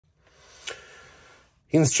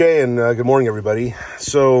Heens Che, and good morning, everybody.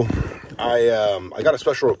 So, I got a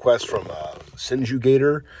special request from Sinju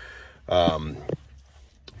Gator. Comments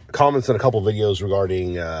in a couple videos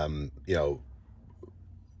regarding, a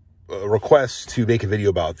request to make a video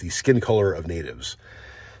about the skin color of natives,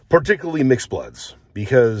 particularly mixed bloods,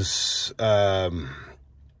 because Sinju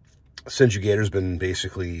Gator's been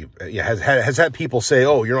basically has had people say,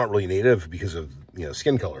 "Oh, you're not really native because of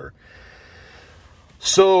skin color."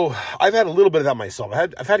 So I've had a little bit of that myself.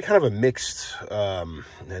 I've had kind of a mixed,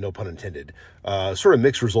 no pun intended, sort of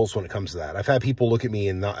mixed results when it comes to that. I've had people look at me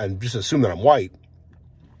and just assume that I'm white,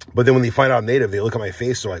 but then when they find out I'm native, they look at my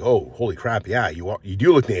face. They're like, "Oh, holy crap! Yeah, you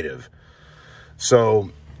do look native." So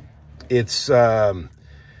it's, it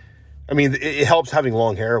helps having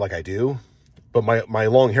long hair like I do, but my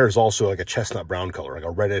long hair is also like a chestnut brown color, like a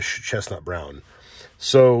reddish chestnut brown.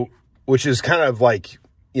 So, which is kind of like,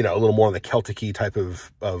 a little more on the Celtic-y type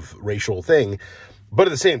of racial thing. But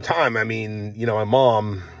at the same time, my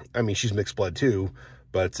mom, she's mixed blood too,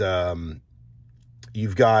 but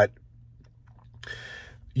you've got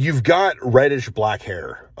reddish black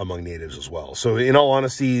hair among natives as well. So in all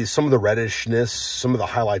honesty, some of the reddishness, some of the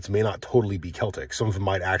highlights may not totally be Celtic. Some of them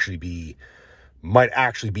might actually be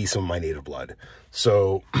some of my native blood.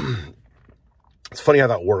 So it's funny how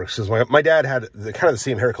that works, because my dad had the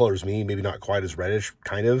same hair color as me, maybe not quite as reddish,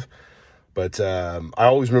 kind of. But I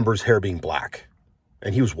always remember his hair being black,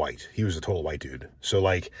 and he was white. He was a total white dude. So,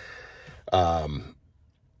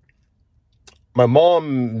 my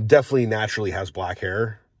mom definitely naturally has black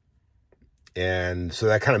hair, and so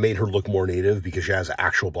that kind of made her look more native because she has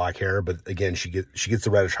actual black hair. But again, she gets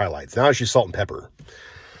the reddish highlights. Now she's salt and pepper.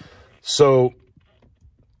 So,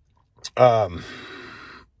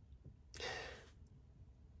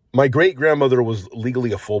 my great-grandmother was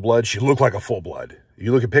legally a full-blood. She looked like a full-blood.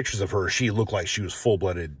 You look at pictures of her, she looked like she was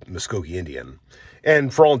full-blooded Muskogee Indian.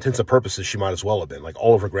 And for all intents and purposes, she might as well have been. Like,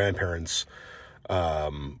 all of her grandparents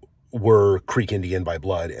were Creek Indian by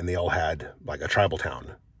blood, and they all had, like, a tribal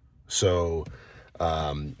town. So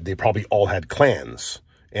they probably all had clans.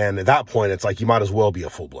 And at that point, it's like you might as well be a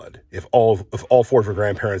full-blood. If all four of her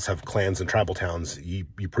grandparents have clans and tribal towns, you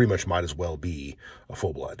pretty much might as well be a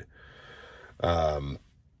full-blood.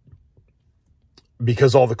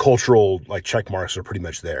 Because all the cultural, check marks are pretty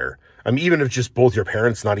much there. Even if just both your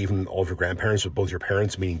parents, not even all of your grandparents, but both your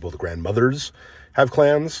parents, meaning both grandmothers, have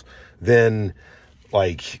clans, then,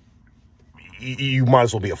 you might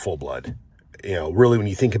as well be a full-blood. Really, when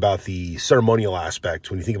you think about the ceremonial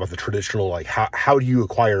aspect, when you think about the traditional, how do you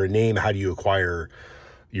acquire a name? How do you acquire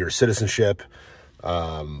your citizenship?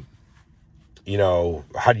 How do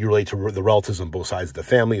you relate to the relatives on both sides of the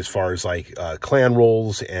family as far as, clan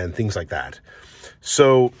roles and things like that?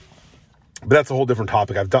 So, but that's a whole different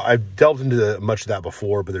topic. I've delved into much of that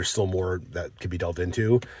before, but there's still more that could be delved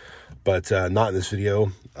into, but not in this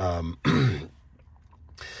video.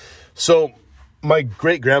 So my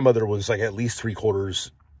great-grandmother was at least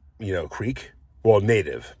 3/4, Creek, well,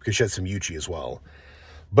 native, because she had some Yuchi as well.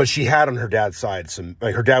 But she had on her dad's side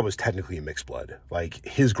her dad was technically a mixed blood.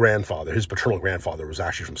 His paternal grandfather was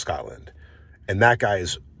actually from Scotland. And that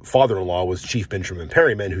guy's father-in-law was Chief Benjamin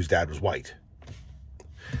Perryman, whose dad was white.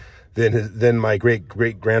 Then my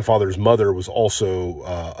great-great-grandfather's mother was also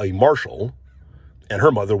a Marshall, and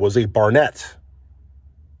her mother was a Barnett.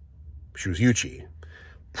 She was Yuchi.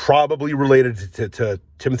 Probably related to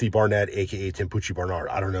Timothy Barnett, a.k.a. Timpucci Barnard.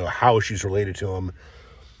 I don't know how she's related to him.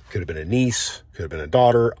 Could have been a niece, could have been a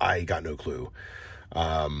daughter. I got no clue.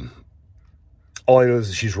 All I know is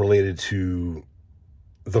that she's related to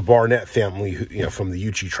the Barnett family, from the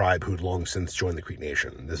Yuchi tribe, who had long since joined the Creek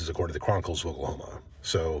Nation. This is according to the Chronicles of Oklahoma.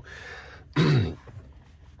 So, well,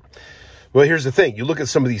 here's the thing. You look at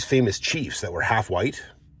some of these famous chiefs that were half white,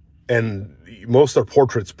 and most of their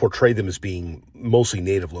portraits portray them as being mostly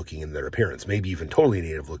native-looking in their appearance, maybe even totally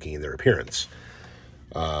native-looking in their appearance,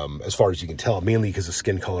 as far as you can tell, mainly because of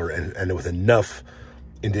skin color and with enough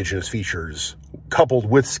indigenous features coupled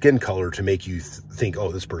with skin color to make you think,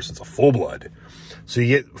 oh, this person's a full-blood. So you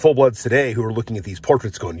get full-bloods today who are looking at these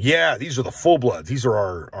portraits going, yeah, these are the full-bloods. These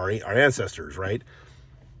are our ancestors, right?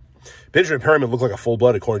 Benjamin Perryman looked like a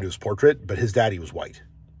full-blood according to his portrait, but his daddy was white.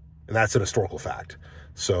 And that's an historical fact.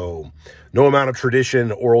 So no amount of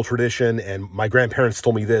tradition, oral tradition, and my grandparents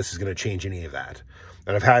told me this is going to change any of that.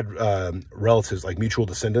 And I've had relatives, mutual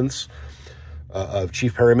descendants of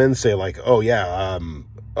Chief Perryman say oh, yeah,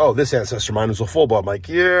 this ancestor of mine was a full-blood. I'm like,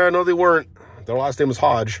 yeah, no, they weren't. Their last name was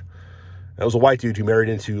Hodge. That was a white dude who married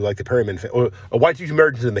into the Perryman, a white dude who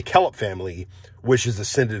married into the McKellop family, which is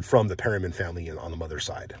descended from the Perryman family on the mother's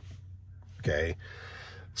side. Okay.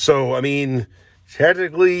 So,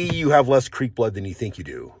 technically you have less Creek blood than you think you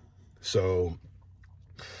do. So,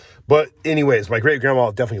 but anyways, my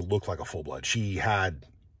great-grandma definitely looked like a full-blood. She had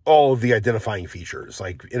all of the identifying features,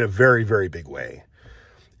 like in a very, very big way.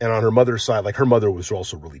 And on her mother's side, like her mother was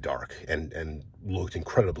also really dark and looked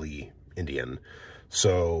incredibly Indian.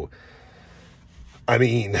 So, I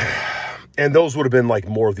mean, and those would have been like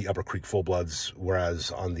more of the Upper Creek full-bloods, whereas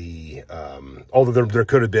on the, although there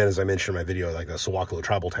could have been, as I mentioned in my video, like a Sawakolo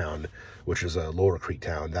tribal town, which is a Lower Creek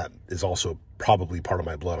town, that is also probably part of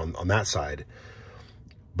my blood on that side.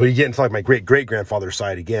 But you get into like my great-great-grandfather's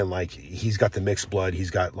side again, like he's got the mixed blood. He's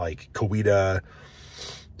got like Coweta,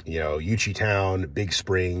 you know, Uchitown, Big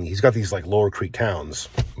Spring. He's got these like Lower Creek towns,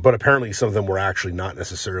 but apparently some of them were actually not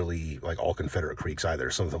necessarily like all Confederate creeks either.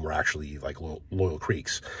 Some of them were actually like loyal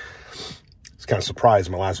creeks. It's kind of surprised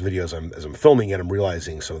in my last video as I'm filming it, I'm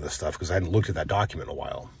realizing some of this stuff because I hadn't looked at that document in a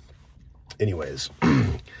while. Anyways,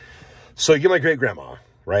 so you get my great-grandma,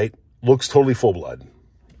 right? Looks totally full-blood.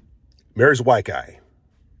 Marries a white guy.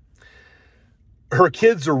 Her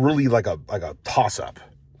kids are really like a toss-up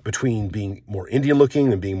between being more Indian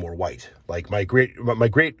looking and being more white. Like my great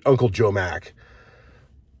uncle Joe Mack,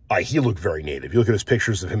 he looked very native. You look at his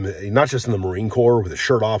pictures of him, not just in the Marine Corps with his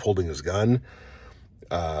shirt off holding his gun,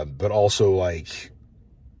 but also like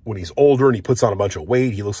when he's older and he puts on a bunch of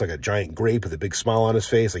weight, he looks like a giant grape with a big smile on his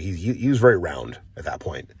face. Like he was very round at that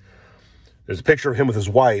point. There's a picture of him with his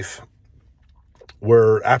wife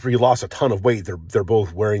where after he lost a ton of weight, they're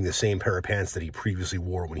both wearing the same pair of pants that he previously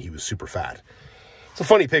wore when he was super fat. It's a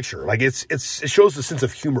funny picture. Like it shows the sense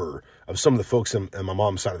of humor of some of the folks in my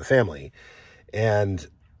mom's side of the family. And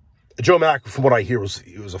Joe Mack, from what I hear,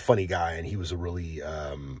 he was a funny guy, and he was a really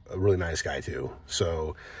nice guy too.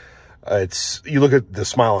 So you look at the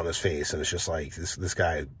smile on his face, and it's just like this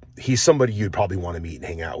guy. He's somebody you'd probably want to meet and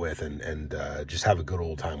hang out with, and just have a good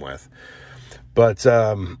old time with. But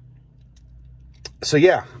so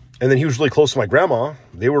yeah, and then he was really close to my grandma.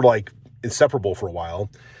 They were like inseparable for a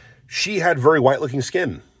while. She had very white-looking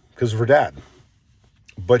skin because of her dad,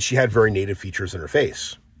 but she had very native features in her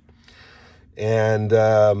face. And,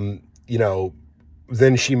 you know,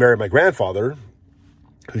 then she married my grandfather,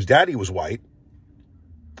 whose daddy was white,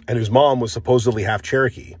 and whose mom was supposedly half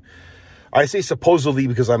Cherokee. I say supposedly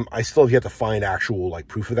because I still have yet to find actual, like,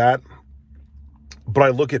 proof of that. But I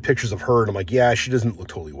look at pictures of her, and I'm like, yeah, she doesn't look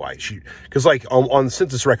totally white. Because, like, on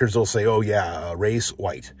census records, they'll say, oh, yeah, race,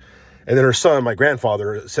 white. And then her son, my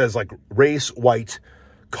grandfather, says, like, race, white,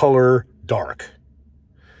 color, dark.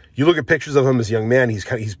 You look at pictures of him as a young man, he's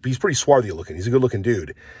pretty swarthy looking. He's a good-looking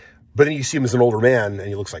dude. But then you see him as an older man, and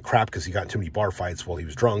he looks like crap because he got in too many bar fights while he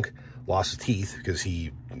was drunk, lost his teeth because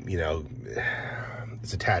he, you know,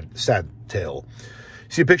 it's a sad tale. You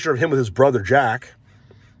see a picture of him with his brother, Jack,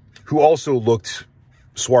 who also looked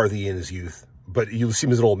swarthy in his youth. But you see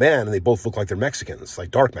him as an old man, and they both look like they're Mexicans,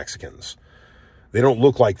 like dark Mexicans. They don't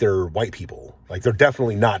look like they're white people. Like, they're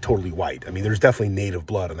definitely not totally white. I mean, there's definitely native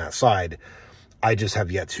blood on that side. I just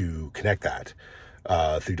have yet to connect that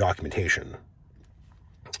through documentation.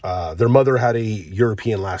 Their mother had a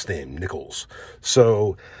European last name, Nichols.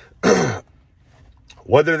 So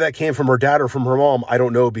whether that came from her dad or from her mom, I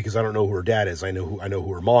don't know, because I don't know who her dad is. I know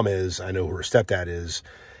who her mom is. I know who her stepdad is.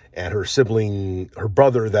 And her sibling, her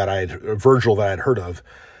brother Virgil that I'd heard of,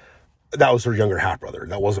 that was her younger half brother.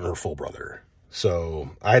 That wasn't her full brother. So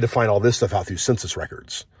I had to find all this stuff out through census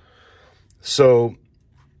records. So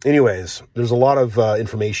anyways, there's a lot of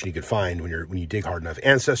information you could find when you dig hard enough.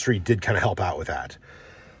 Ancestry did kind of help out with that.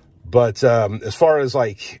 But as far as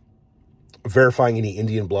like verifying any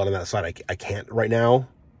Indian blood on that side, I can't right now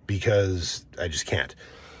because I just can't.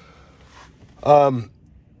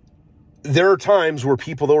 There are times where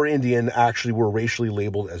people that were Indian actually were racially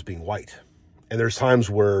labeled as being white. And there's times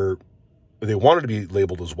where they wanted to be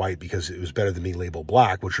labeled as white because it was better than being labeled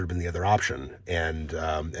black, which would have been the other option. And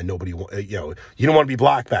nobody, you know, you don't want to be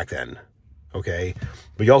black back then, okay?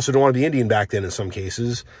 But you also don't want to be Indian back then in some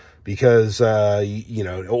cases because, you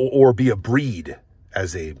know, or be a breed,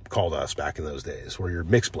 as they called us back in those days, where you're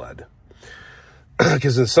mixed blood.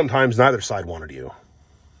 Because sometimes neither side wanted you,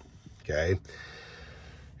 okay?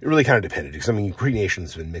 It really kind of depended, because, I mean, Cree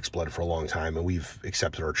Nation's been mixed blood for a long time, and we've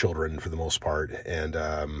accepted our children for the most part,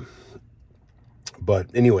 and, but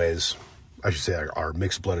anyways, I should say our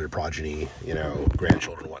mixed-blooded progeny, you know,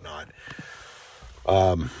 grandchildren and whatnot.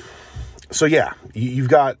 So yeah, you've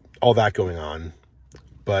got all that going on,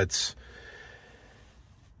 but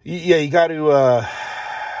yeah, you got to,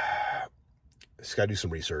 just got to do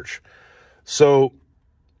some research. So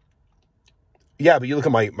yeah, but you look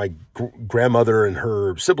at my grandmother and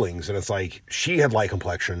her siblings, and it's like she had light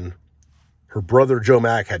complexion. Her brother, Joe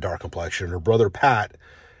Mack, had dark complexion. Her brother, Pat,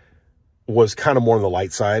 was kind of more on the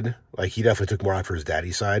light side. Like, he definitely took more after his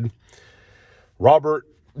daddy's side. Robert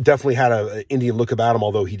definitely had an Indian look about him,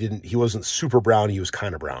 although he wasn't super brown. He was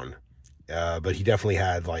kind of brown. But he definitely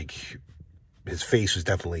had, like, his face was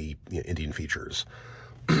definitely, you know, Indian features.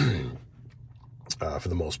 For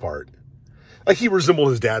the most part. Like, he resembled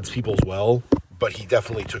his dad's people as well, but he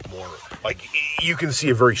definitely took more, like, you can see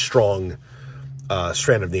a very strong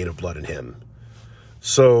strand of native blood in him.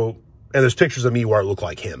 So, and there's pictures of me where I look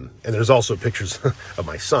like him. And there's also pictures of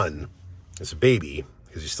my son as a baby,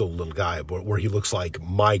 because he's still a little guy, but where he looks like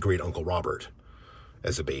my great uncle Robert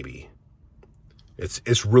as a baby.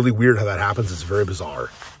 It's really weird how that happens. It's very bizarre.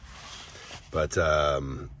 But,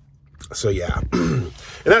 so yeah. And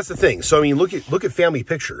that's the thing. So, I mean, look at family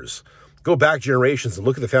pictures. Go back generations and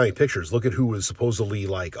look at the family pictures. Look at who was supposedly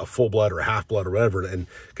like a full blood or a half blood or whatever, and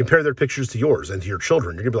compare their pictures to yours and to your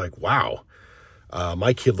children. You're gonna be like, wow,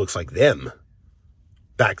 my kid looks like them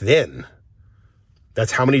back then.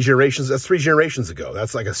 That's how many generations? That's 3 generations ago.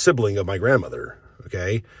 That's like a sibling of my grandmother.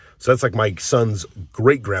 Okay. So that's like my son's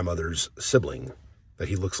great grandmother's sibling that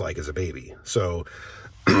he looks like as a baby. So,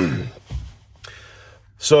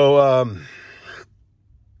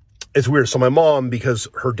 it's weird. So my mom, because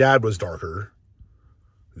her dad was darker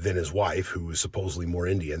than his wife, who was supposedly more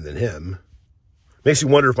Indian than him, makes you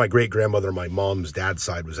wonder if my great-grandmother on my mom's dad's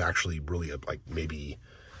side was actually really like maybe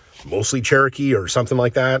mostly Cherokee or something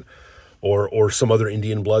like that, or some other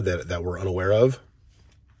Indian blood that we're unaware of.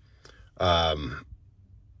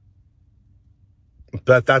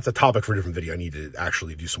 But that's a topic for a different video. I need to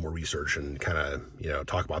actually do some more research and kind of, you know,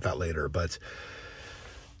 talk about that later. But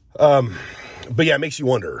yeah, it makes you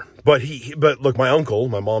wonder. But look, my uncle,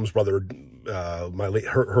 my mom's brother,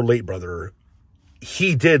 her late brother,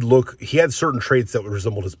 he had certain traits that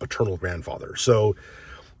resembled his paternal grandfather. So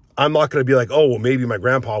I'm not going to be like, oh, well, maybe my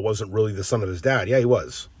grandpa wasn't really the son of his dad. Yeah, he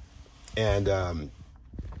was. And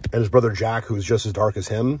his brother Jack, who's just as dark as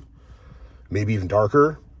him, maybe even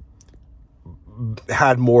darker,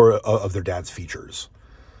 had more of their dad's features.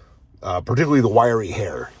 Particularly the wiry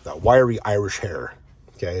hair, that wiry Irish hair.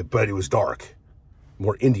 Okay, but it was dark,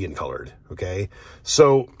 more Indian colored, okay?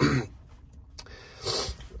 So,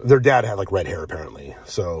 their dad had, like, red hair, apparently.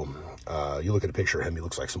 So, you look at a picture of him, he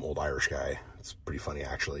looks like some old Irish guy. It's pretty funny,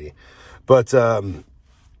 actually. But,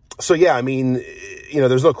 so, yeah, I mean, you know,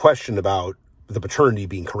 there's no question about the paternity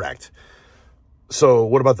being correct. So,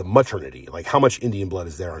 what about the maternity? Like, how much Indian blood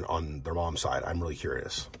is there on their mom's side? I'm really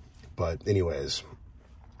curious. But, anyways,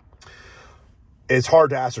 it's hard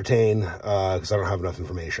to ascertain because I don't have enough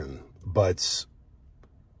information. But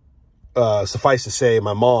suffice to say,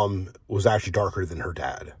 my mom was actually darker than her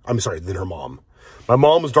dad. I'm sorry, than her mom. My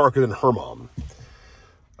mom was darker than her mom.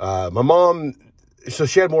 My mom, so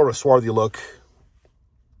she had more of a swarthy look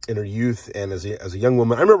in her youth and as a young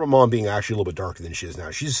woman. I remember my mom being actually a little bit darker than she is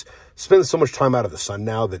now. She's spent so much time out of the sun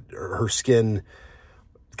now that her skin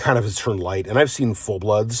kind of has turned light. And I've seen full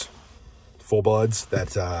bloods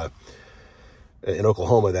that in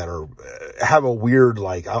Oklahoma that have a weird,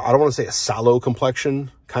 like, I don't want to say a sallow complexion,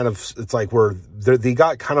 kind of. It's like where they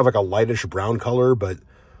got kind of like a lightish brown color,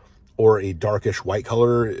 or a darkish white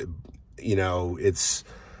color. You know,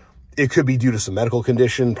 it could be due to some medical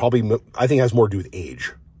condition. Probably, I think it has more to do with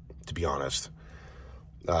age, to be honest.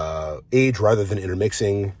 Age rather than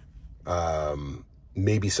intermixing.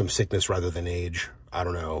 Maybe some sickness rather than age. I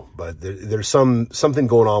don't know, but there's something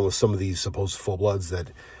going on with some of these supposed full bloods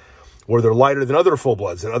where they're lighter than other full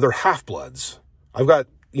bloods and other half bloods. I've got,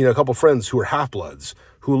 you know, a couple friends who are half bloods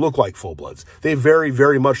who look like full bloods. They very,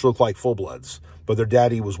 very much look like full bloods, but their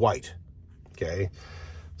daddy was white. Okay.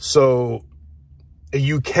 So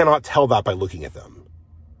you cannot tell that by looking at them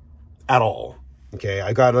at all. Okay.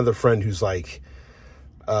 I got another friend who's like,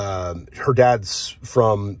 her dad's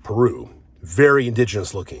from Peru, very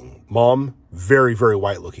indigenous looking. Mom, very, very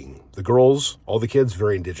white looking. The girls, all the kids,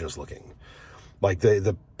 very indigenous looking. Like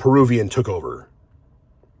the Peruvian took over.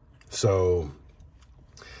 So,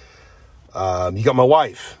 you got my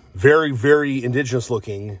wife, very, very indigenous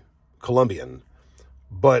looking Colombian,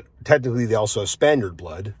 but technically they also have Spaniard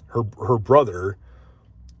blood. Her brother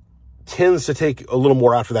tends to take a little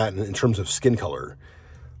more after that in terms of skin color,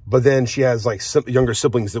 but then she has like younger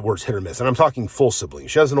siblings that works hit or miss. And I'm talking full siblings.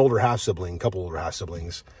 She has an older half sibling, a couple older half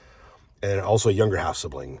siblings, and also a younger half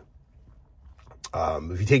sibling.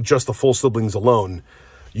 If you take just the full siblings alone,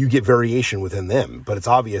 you get variation within them, but it's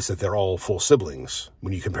obvious that they're all full siblings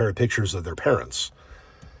when you compare pictures of their parents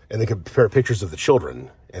and then compare pictures of the children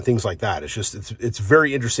and things like that. It's just, it's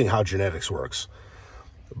very interesting how genetics works.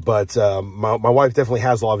 But, my wife definitely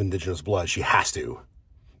has a lot of indigenous blood. She has to.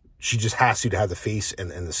 She just has to have the face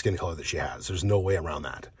and the skin color that she has. There's no way around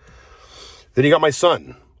that. Then you got my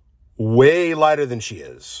son, way lighter than she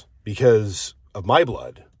is because of my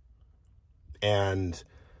blood. And,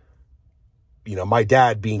 you know, my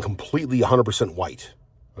dad being completely 100% white.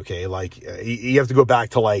 Okay, like you have to go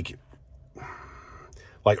back to like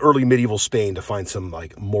early medieval Spain to find some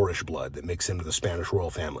like Moorish blood that mixed into the Spanish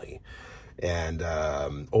royal family. And,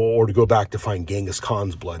 or to go back to find Genghis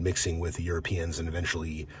Khan's blood mixing with the Europeans and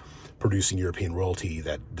eventually producing European royalty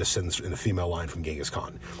that descends in the female line from Genghis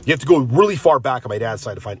Khan. You have to go really far back on my dad's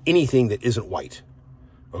side to find anything that isn't white.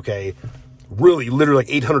 Okay? Really, literally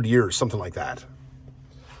like 800 years, something like that.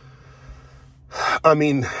 I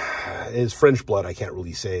mean, his French blood, I can't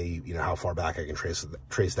really say, you know, how far back I can trace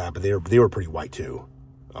that, but they were pretty white too,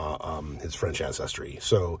 his French ancestry.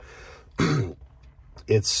 So my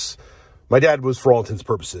dad was, for all intents and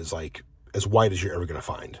purposes, like as white as you're ever going to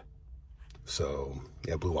find. So,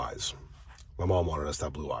 yeah, blue eyes. My mom wanted us to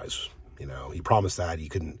have blue eyes. You know, he promised that. He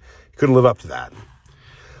couldn't live up to that.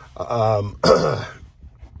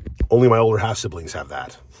 Only my older half-siblings have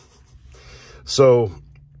that. So,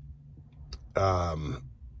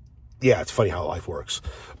 yeah, it's funny how life works.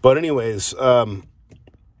 But anyways,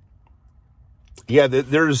 yeah,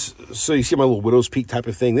 so you see my little widow's peak type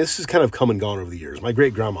of thing. This has kind of come and gone over the years. My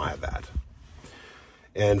great-grandma had that.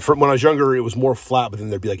 And when I was younger, it was more flat, but then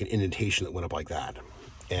there'd be like an indentation that went up like that.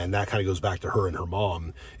 And that kind of goes back to her and her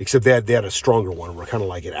mom, except they had a stronger one where kind of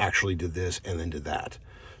like it actually did this and then did that.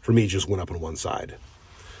 For me, it just went up on one side.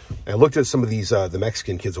 And I looked at some of these, the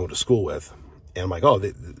Mexican kids I went to school with, and I'm like, oh,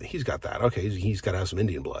 he's got that. Okay, he's got to have some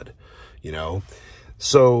Indian blood, you know?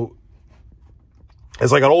 So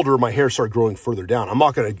as I got older, my hair started growing further down. I'm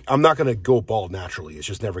not gonna go bald naturally. It's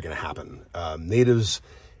just never gonna happen. Natives,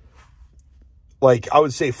 like I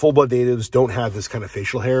would say full-blood natives don't have this kind of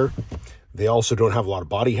facial hair. They also don't have a lot of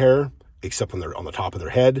body hair, except when they're on the top of their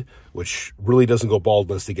head, which really doesn't go bald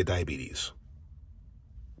unless they get diabetes.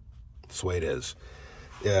 That's the way it is.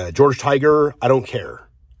 George Tiger, I don't care.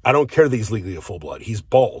 I don't care that he's legally a full-blood. He's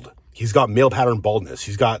bald. He's got male pattern baldness.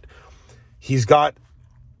 He's got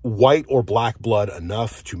white or black blood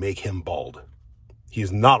enough to make him bald. He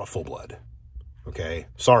is not a full-blood. Okay?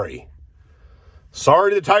 Sorry. Sorry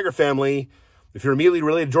to the Tiger family. If you're immediately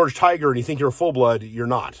related to George Tiger and you think you're a full-blood, you're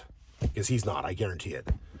not. Because he's not, I guarantee it.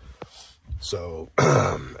 So,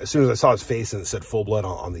 as soon as I saw his face and it said full-blood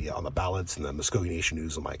on the ballots and the Muskogee Nation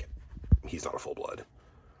News, I'm like, he's not a full-blood.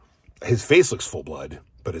 His face looks full-blood,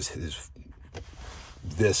 but this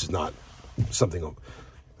is not something...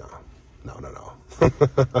 No.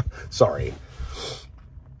 Sorry.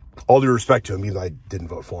 All due respect to him, even though I didn't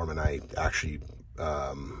vote for him, and I actually...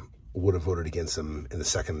 would have voted against him in the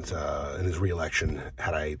second, in his re-election,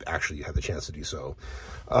 had I actually had the chance to do so.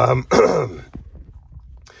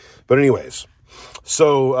 But anyways,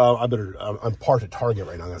 so I'm parked at Target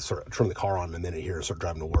right now. I'm going to turn the car on in a minute here and start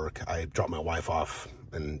driving to work. I dropped my wife off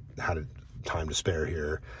and had a time to spare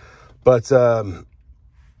here. But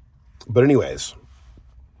anyways,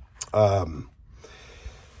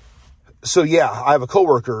 so yeah, I have a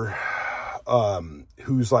coworker,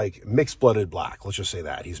 who's like mixed-blooded black. Let's just say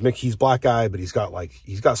that he's black guy, but he's got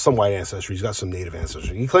some white ancestry. He's got some native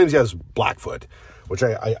ancestry. He claims he has Blackfoot, which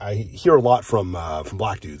I hear a lot from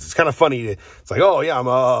black dudes. It's kind of funny. It's like, oh yeah, I'm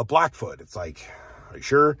a Blackfoot. It's like, are you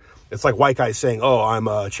sure? It's like white guys saying, oh, I'm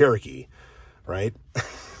a Cherokee, right?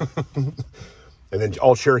 And then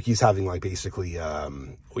all Cherokees having like basically,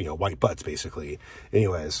 white butts basically.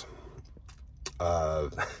 Anyways,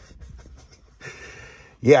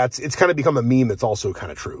 yeah, it's kind of become a meme that's also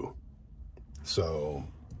kind of true. So,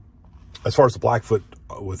 as far as the Blackfoot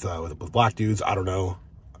with black dudes, I don't know.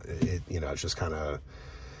 It's just kind of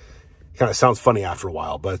sounds funny after a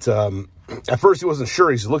while. But at first he wasn't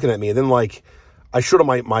sure. He's looking at me, and then like I showed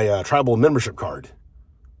him my tribal membership card,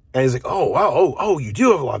 and he's like, "Oh wow, oh you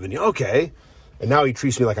do have a lot of Indian, okay." And now he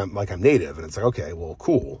treats me like I'm native, and it's like, okay, well,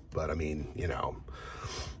 cool. But I mean, I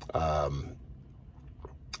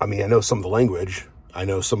know some of the language. I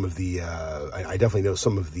know some of the, I definitely know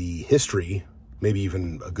some of the history, maybe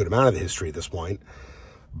even a good amount of the history at this point.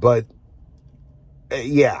 But,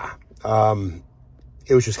 yeah,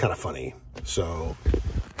 it was just kind of funny. So,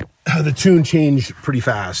 the tune changed pretty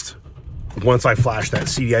fast once I flashed that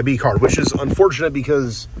CDIB card, which is unfortunate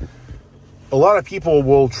because a lot of people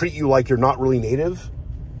will treat you like you're not really native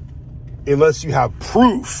unless you have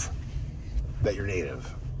proof that you're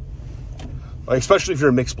native. Especially if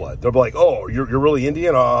you're a mixed blood. They'll be like, oh, you're really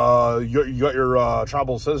Indian? You got your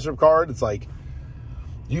tribal citizenship card? It's like,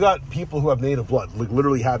 you got people who have native blood, like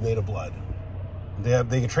literally have native blood.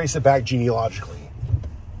 They can trace it back genealogically.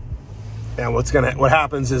 And what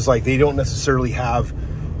happens is, like, they don't necessarily have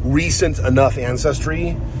recent enough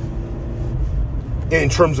ancestry in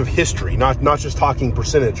terms of history, not just talking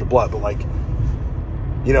percentage of blood, but, like,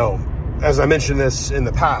 you know, as I mentioned this in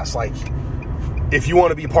the past, like, if you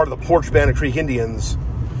want to be part of the Porch Band of Creek Indians,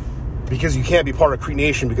 because you can't be part of Creek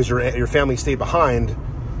Nation because your family stayed behind,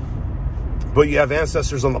 but you have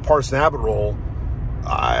ancestors on the Parson Abbott roll,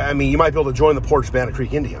 I mean, you might be able to join the Porch Band of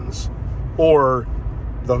Creek Indians, or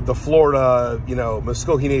the Florida, you know,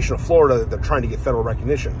 Muskogee Nation of Florida, they're trying to get federal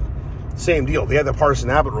recognition. Same deal. They had the Parson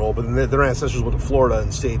Abbott roll, but then their ancestors went to Florida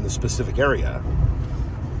and stayed in a specific area.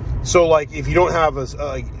 So, like, if you don't have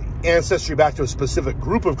ancestry back to a specific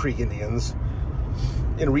group of Creek Indians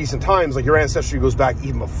in recent times, like, your ancestry goes back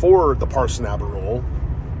even before the Parson Abbott roll,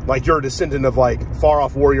 like, you're a descendant of, like, Far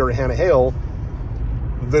Off Warrior and Hannah Hale,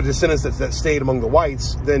 the descendants that stayed among the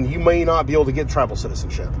whites, then you may not be able to get tribal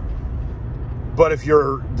citizenship. But if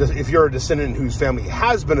you're a descendant whose family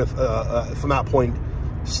has been, from that point,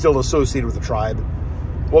 still associated with the tribe,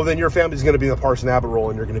 well, then your family's going to be in the Parson Abbott roll,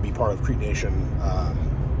 and you're going to be part of Creek Nation,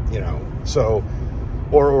 you know, so,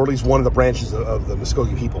 or at least one of the branches of the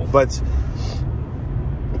Muskogee people. But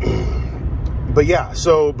yeah,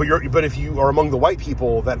 so, but if you are among the white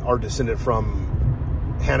people that are descended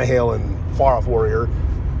from Hannah Hale and Far Off Warrior,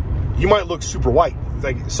 you might look super white.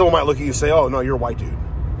 Like, someone might look at you and say, oh, no, you're a white dude.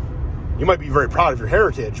 You might be very proud of your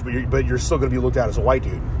heritage, but you're still going to be looked at as a white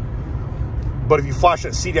dude. But if you flash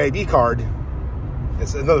that CDIB card,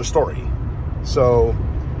 it's another story. So,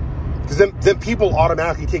 because then people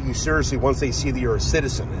automatically take you seriously once they see that you're a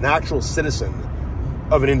citizen, an actual citizen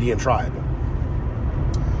of an Indian tribe.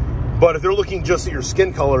 But if they're looking just at your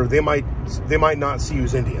skin color, they might not see you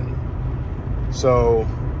as Indian. So,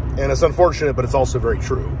 and it's unfortunate, but it's also very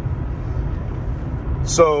true.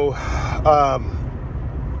 So,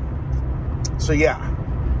 so yeah.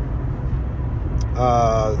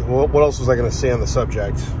 What else was I going to say on the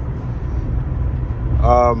subject?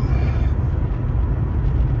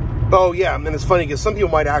 Oh yeah, and it's funny because some people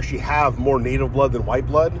might actually have more native blood than white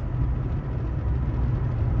blood,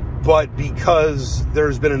 but because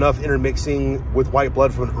there's been enough intermixing with white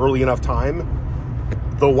blood from an early enough time,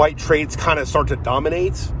 the white traits kind of start to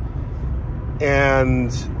dominate,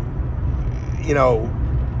 and you know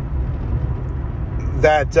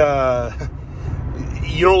that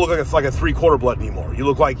you don't look like a 3/4 blood anymore. You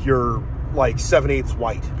look like you're like 7/8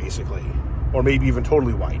 white, basically, or maybe even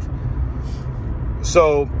totally white.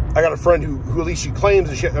 So I got a friend who at least she claims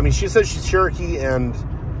that she says she's Cherokee and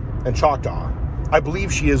Choctaw. I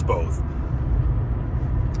believe she is both.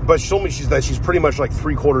 But she told me that she's pretty much like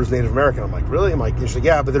 3/4 Native American. I'm like, really? I'm like, and she's like,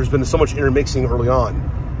 yeah, but there's been so much intermixing early on.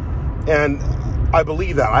 And I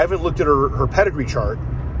believe that. I haven't looked at her pedigree chart.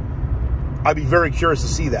 I'd be very curious to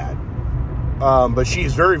see that. But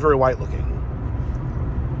she's very, very white looking.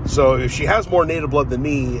 So if she has more native blood than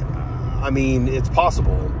me, I mean, it's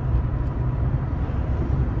possible.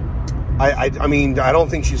 I mean, I don't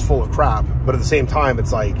think she's full of crap, but at the same time,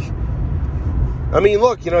 it's like, I mean,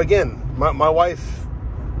 look, you know, again, my wife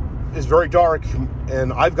is very dark,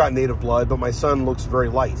 and I've got native blood, but my son looks very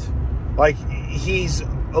light. Like, he's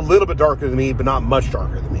a little bit darker than me, but not much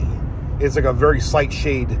darker than me. It's like a very slight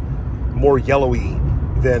shade more yellowy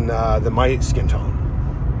than my skin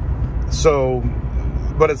tone. So,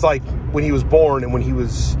 but it's like when he was born and when he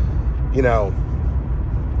was, you know,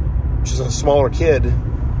 just a smaller kid,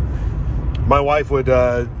 my wife would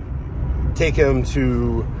take him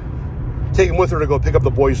with her to go pick up the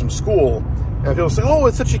boys from school, and people say, "Oh,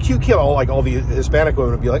 it's such a cute kid." All the Hispanic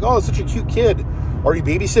women would be like, "Oh, it's such a cute kid. Are you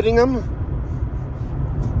babysitting him?"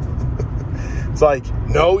 It's like,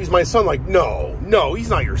 "No, he's my son." Like, no, he's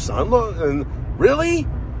not your son. Look, and really,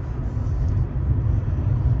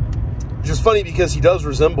 which is funny because he does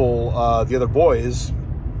resemble the other boys,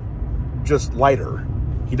 just lighter.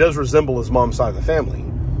 He does resemble his mom's side of the family,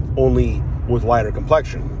 only with lighter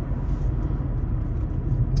complexion.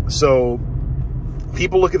 So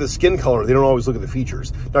people look at the skin color, they don't always look at the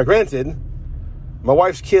features. Now, granted, my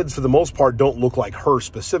wife's kids, for the most part, don't look like her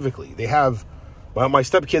specifically. They have, my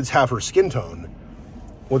stepkids have her skin tone.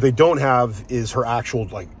 What they don't have is her actual,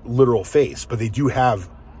 like, literal face, but they do have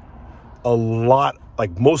a lot,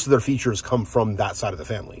 like, most of their features come from that side of the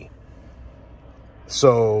family.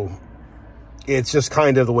 So it's just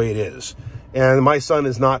kind of the way it is. And my son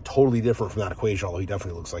is not totally different from that equation, although he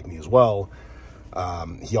definitely looks like me as well.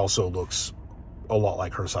 He also looks a lot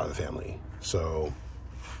like her side of the family. So,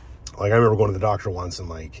 like, I remember going to the doctor once, and,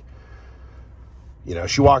 like, you know,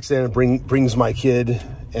 she walks in and brings my kid,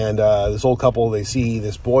 and this old couple, they see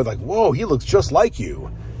this boy, like, whoa, he looks just like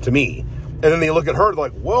you, to me. And then they look at her,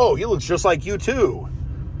 like, whoa, he looks just like you too.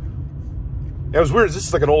 It was weird. This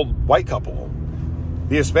is like an old white couple.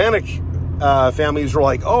 The Hispanic families were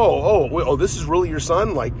like, oh, this is really your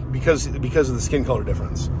son? Like, because of the skin color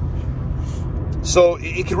difference. So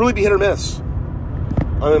it could really be hit or miss.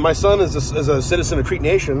 I mean, my son is a citizen of Creek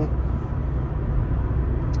Nation,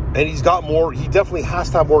 and he definitely has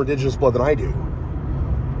to have more indigenous blood than I do.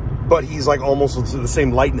 But he's like almost the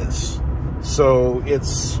same lightness. So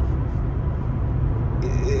it's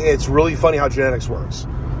really funny how genetics works.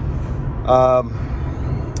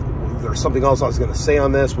 There's something else I was going to say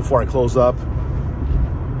on this before I close up.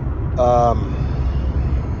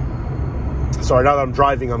 Sorry, now that I'm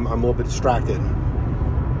driving, I'm a little bit distracted.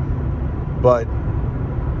 But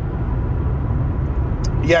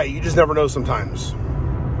yeah, you just never know sometimes.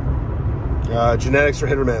 Genetics are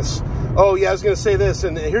hit or miss. Oh yeah, I was going to say this,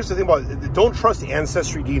 and here's the thing about it. Don't trust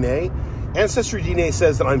Ancestry DNA. Ancestry DNA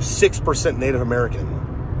says that I'm 6% Native American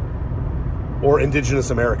or Indigenous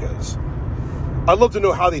Americas. I'd love to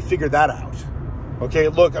know how they figured that out. Okay,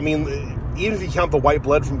 look, I mean, even if you count the white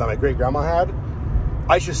blood from that my great-grandma had,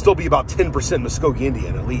 I should still be about 10% Muskogee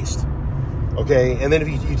Indian, at least. Okay, and then if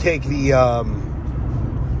you take the,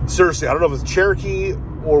 seriously, I don't know if it's Cherokee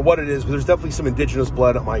or what it is, but there's definitely some indigenous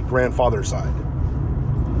blood on my grandfather's side.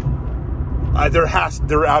 There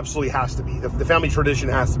absolutely has to be. The family tradition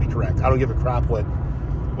has to be correct. I don't give a crap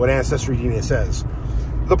what Ancestry DNA says.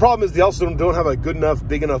 The problem is they also don't have a good enough,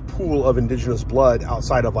 big enough pool of indigenous blood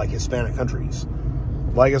outside of like Hispanic countries.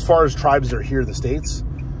 Like as far as tribes that are here in the States,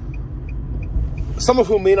 some of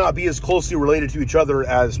whom may not be as closely related to each other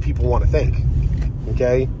as people want to think.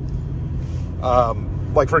 Okay?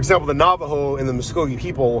 Like for example, the Navajo and the Muskogee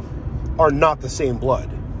people are not the same blood.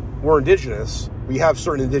 We're indigenous. We have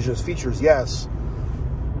certain indigenous features, yes.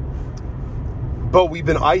 But we've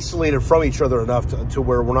been isolated from each other enough to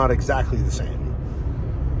where we're not exactly the same.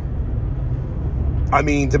 I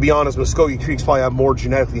mean, to be honest, Muskogee Creeks probably have more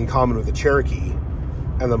genetically in common with the Cherokee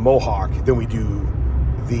and the Mohawk than we do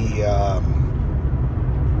the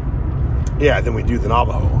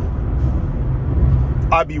Navajo.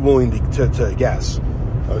 I'd be willing to guess.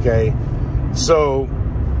 Okay, so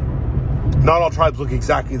not all tribes look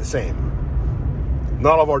exactly the same.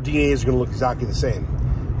 Not all of our DNAs are going to look exactly the same.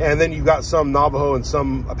 And then you've got some Navajo and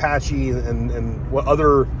some Apache and what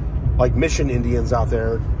other like Mission Indians out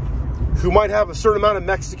there who might have a certain amount of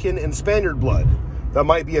Mexican and Spaniard blood that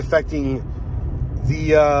might be affecting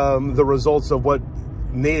the results of what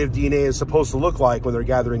native DNA is supposed to look like when they're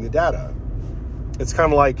gathering the data. It's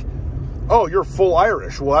kind of like, oh, you're full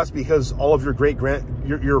Irish. Well, that's because all of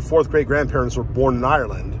your fourth great grandparents were born in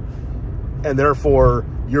Ireland, and therefore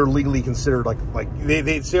you're legally considered like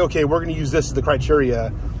they'd say, okay, we're going to use this as the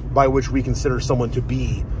criteria by which we consider someone to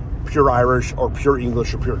be pure Irish or pure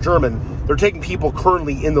English or pure German. They're taking people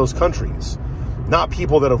currently in those countries, not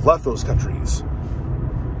people that have left those countries.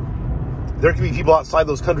 There could be people outside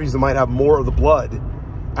those countries that might have more of the blood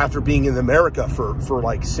after being in America for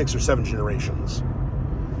like 6 or 7 generations,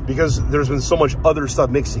 because there's been so much other stuff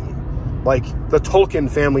mixing. Like the Tolkien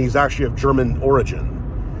family is actually of German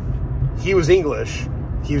origin. He was English.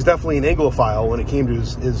 He was definitely an Anglophile when it came to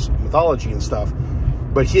his mythology and stuff,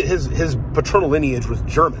 but his paternal lineage was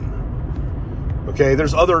German. Okay,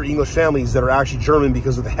 there's other English families that are actually German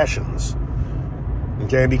because of the Hessians.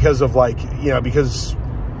 Okay, because of because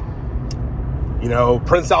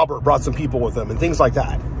Prince Albert brought some people with him and things like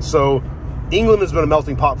that. So England has been a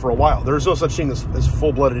melting pot for a while. There's no such thing as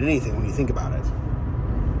full-blooded anything when you think about it.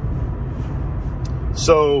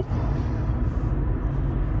 So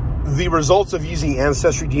the results of using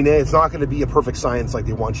Ancestry DNA, it's not going to be a perfect science like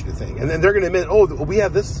they want you to think. And then they're going to admit, oh, we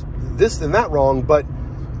have this and that wrong, but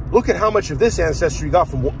look at how much of this ancestry you got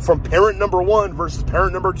from parent number 1 versus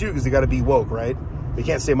parent number 2, because they got to be woke, right? They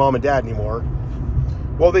can't say mom and dad anymore.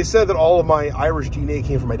 Well, they said that all of my Irish DNA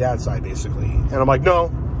came from my dad's side, basically. And I'm like,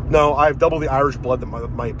 no, I have double the Irish blood that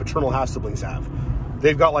my paternal half-siblings have.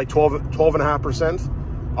 They've got like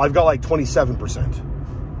 12.5%. I've got like 27%.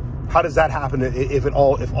 How does that happen if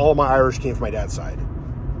all of my Irish came from my dad's side?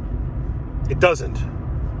 It doesn't.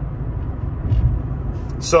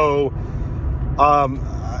 So,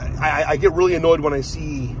 I get really annoyed when I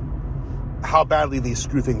see how badly they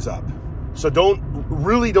screw things up. So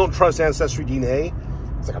don't trust Ancestry DNA.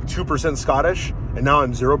 It's like I'm 2% Scottish and now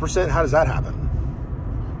I'm 0%. How does that happen?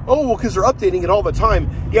 Oh, well, because they're updating it all the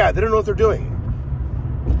time. Yeah, they don't know what they're doing.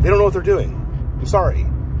 They don't know what they're doing. I'm sorry.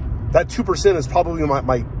 That 2% is probably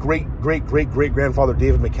my great-great-great-great-grandfather,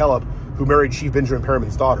 David McKillop, who married Chief Benjamin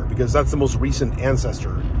Perriman's daughter, because that's the most recent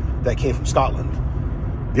ancestor that came from Scotland.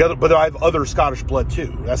 But I have other Scottish blood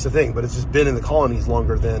too. That's the thing. But it's just been in the colonies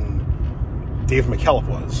longer than David McKillop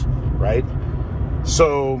was, right?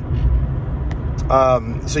 So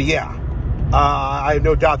So yeah, I have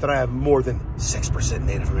no doubt that I have more than 6%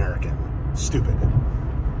 Native American. Stupid.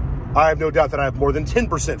 I have no doubt that I have more than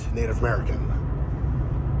 10% Native American.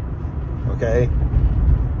 Okay?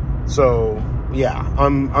 So, yeah,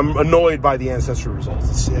 I'm annoyed by the Ancestry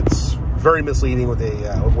results. It's very misleading what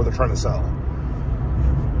they're trying to sell.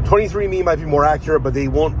 23andMe might be more accurate, but they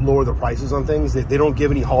won't lower the prices on things. They don't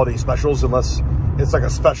give any holiday specials unless it's like a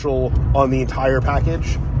special on the entire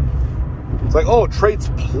package. It's like, oh, traits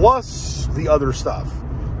plus the other stuff.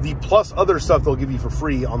 The plus other stuff they'll give you for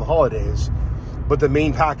free on the holidays, but the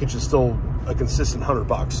main package is still a consistent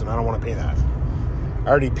 $100, and I don't want to pay that. I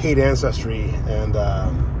already paid Ancestry, and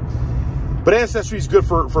but Ancestry is good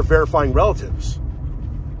for verifying relatives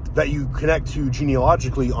that you connect to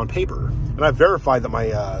genealogically on paper. And I've verified that my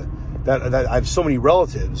that I have so many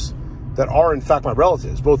relatives that are in fact my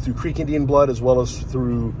relatives, both through Creek Indian blood as well as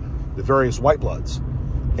through the various white bloods.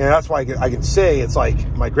 And that's why I can say it's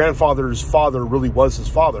like my grandfather's father really was his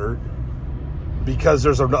father, because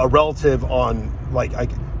there's a relative on, like,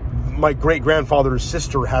 my great-grandfather's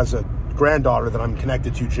sister has a granddaughter that I'm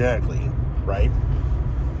connected to genetically, right?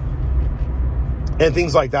 And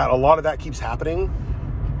things like that. A lot of that keeps happening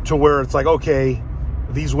to where it's like, okay,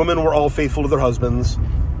 these women were all faithful to their husbands.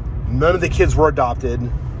 None of the kids were adopted.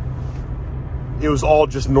 It was all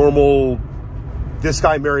just normal. This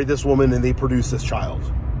guy married this woman and they produced this child.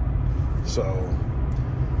 So,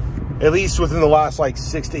 at least within the last like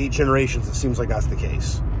 6 to 8 generations, it seems like that's the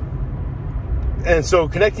case. And so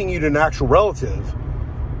connecting you to an actual relative,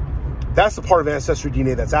 that's the part of Ancestry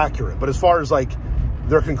DNA that's accurate. But as far as like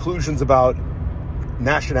their conclusions about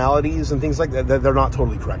nationalities and things like that, they're not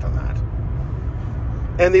totally correct on that.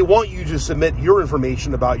 And they want you to submit your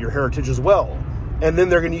information about your heritage as well. And then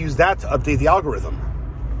they're going to use that to update the algorithm.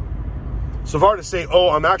 So if I were to say, oh,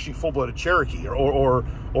 I'm actually full-blooded Cherokee, or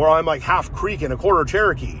I'm like half Creek and a quarter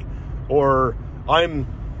Cherokee, or I'm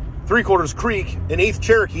 3/4 Creek, an 1/8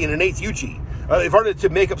 Cherokee, and an 1/8 Yuchi. If I were to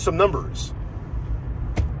make up some numbers,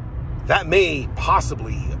 that may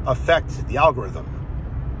possibly affect the algorithm.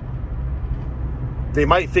 They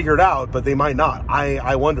might figure it out, but they might not.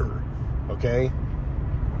 I wonder, okay?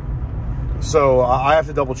 So I have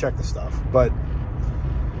to double check this stuff. But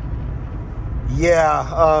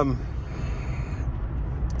yeah,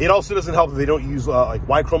 it also doesn't help that they don't use like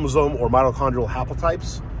Y chromosome or mitochondrial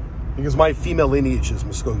haplotypes, because my female lineage is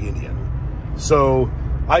Muskogee Indian. So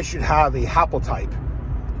I should have a haplotype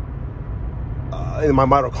in my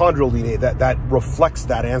mitochondrial DNA that reflects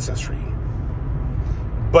that ancestry.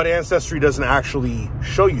 But Ancestry doesn't actually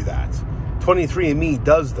show you that. 23andMe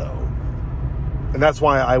does, though. And that's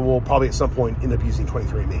why I will probably at some point end up using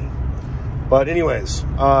 23andMe. But anyways,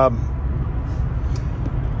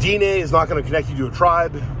 DNA is not going to connect you to a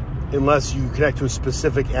tribe unless you connect to a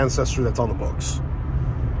specific ancestry that's on the books.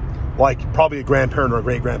 Like probably a grandparent or a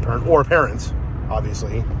great-grandparent or a parent,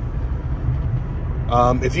 obviously.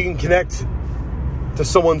 If you can connect to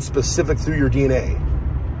someone specific through your DNA,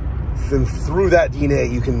 then through that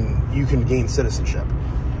DNA you can gain citizenship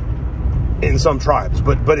in some tribes.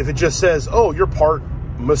 But if it just says, oh, you're part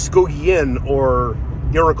Muskogean or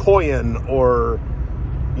Iroquoian or,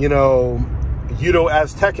 you know,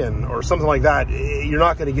 Uto-Aztecan or something like that, you're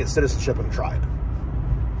not going to get citizenship in a tribe.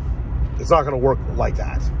 It's not going to work like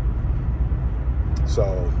that.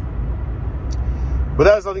 So, but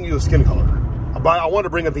that has nothing to do with skin color. But I want to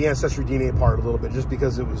bring up the Ancestry DNA part a little bit, just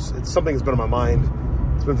because it's something that's been on my mind.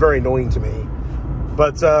 It's been very annoying to me.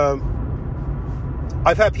 But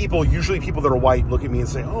I've had people, usually people that are white, look at me and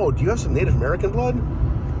say, oh, do you have some Native American blood?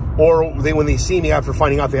 Or when they see me after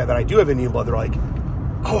finding out that I do have Indian blood, they're like,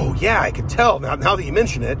 oh, yeah, I can tell. Now that you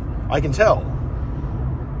mention it, I can tell.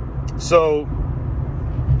 So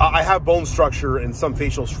I have bone structure and some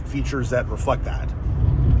facial features that reflect that.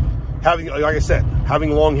 Having, like I said,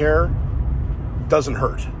 having long hair doesn't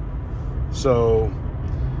hurt. So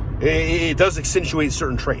it does accentuate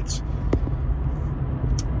certain traits.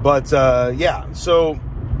 But yeah, so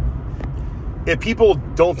if people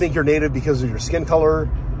don't think you're Native because of your skin color,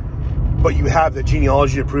 but you have the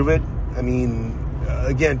genealogy to prove it, I mean,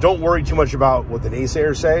 again, don't worry too much about what the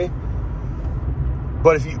naysayers say.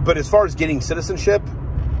 But as far as getting citizenship,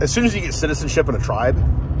 as soon as you get citizenship in a tribe,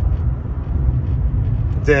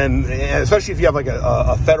 then, especially if you have like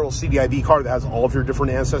a federal CDIV card that has all of your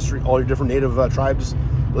different ancestry, all your different Native tribes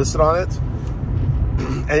listed on it,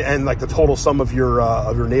 and like the total sum of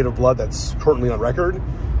your Native blood that's currently on record,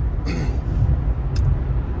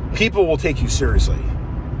 people will take you seriously.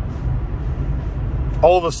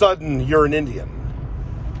 All of a sudden, you're an Indian.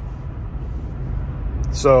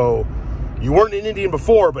 So, you weren't an Indian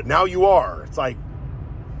before, but now you are. It's like,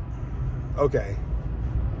 okay.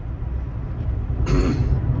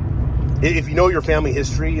 If you know your family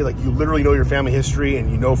history, like you literally know your family history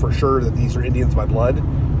and you know for sure that these are Indians by blood,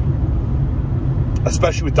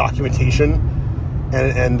 especially with documentation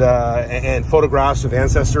and photographs of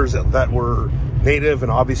ancestors that were native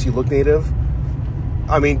and obviously look native,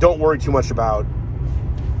 I mean, don't worry too much about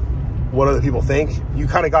what other people think. You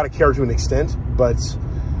kind of got to care to an extent, but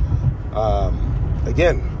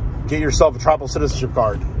again, get yourself a tribal citizenship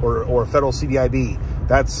card or a federal CDIB.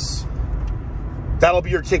 That'll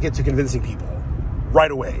be your ticket to convincing people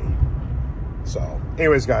right away. So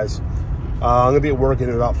anyways, guys, I'm gonna be at work in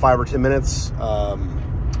about 5 or 10 minutes.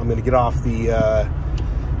 I'm gonna get off the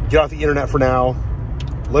internet for now.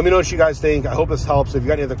 Let me know what you guys think. I hope this helps. If you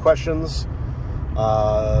got any other questions,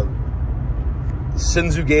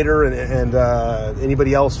 Sinzu Gator and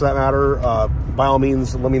anybody else for that matter, by all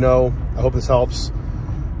means, let me know. I hope this helps.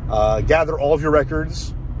 Gather all of your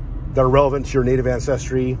records that are relevant to your native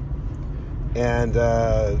ancestry and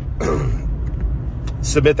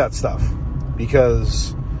submit that stuff,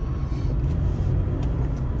 because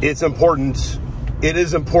it's important. It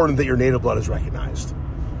is important that your native blood is recognized.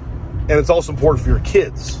 And it's also important for your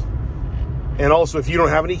kids. And also, if you don't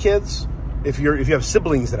have any kids, if you have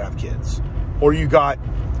siblings that have kids, or you got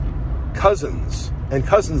cousins and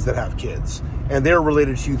cousins that have kids, and they're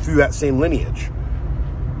related to you through that same lineage,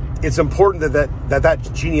 it's important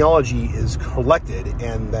that genealogy is collected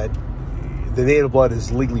and that the native blood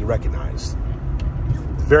is legally recognized.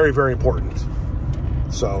 Very, very important.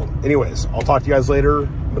 So anyways, I'll talk to you guys later.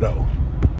 Mado.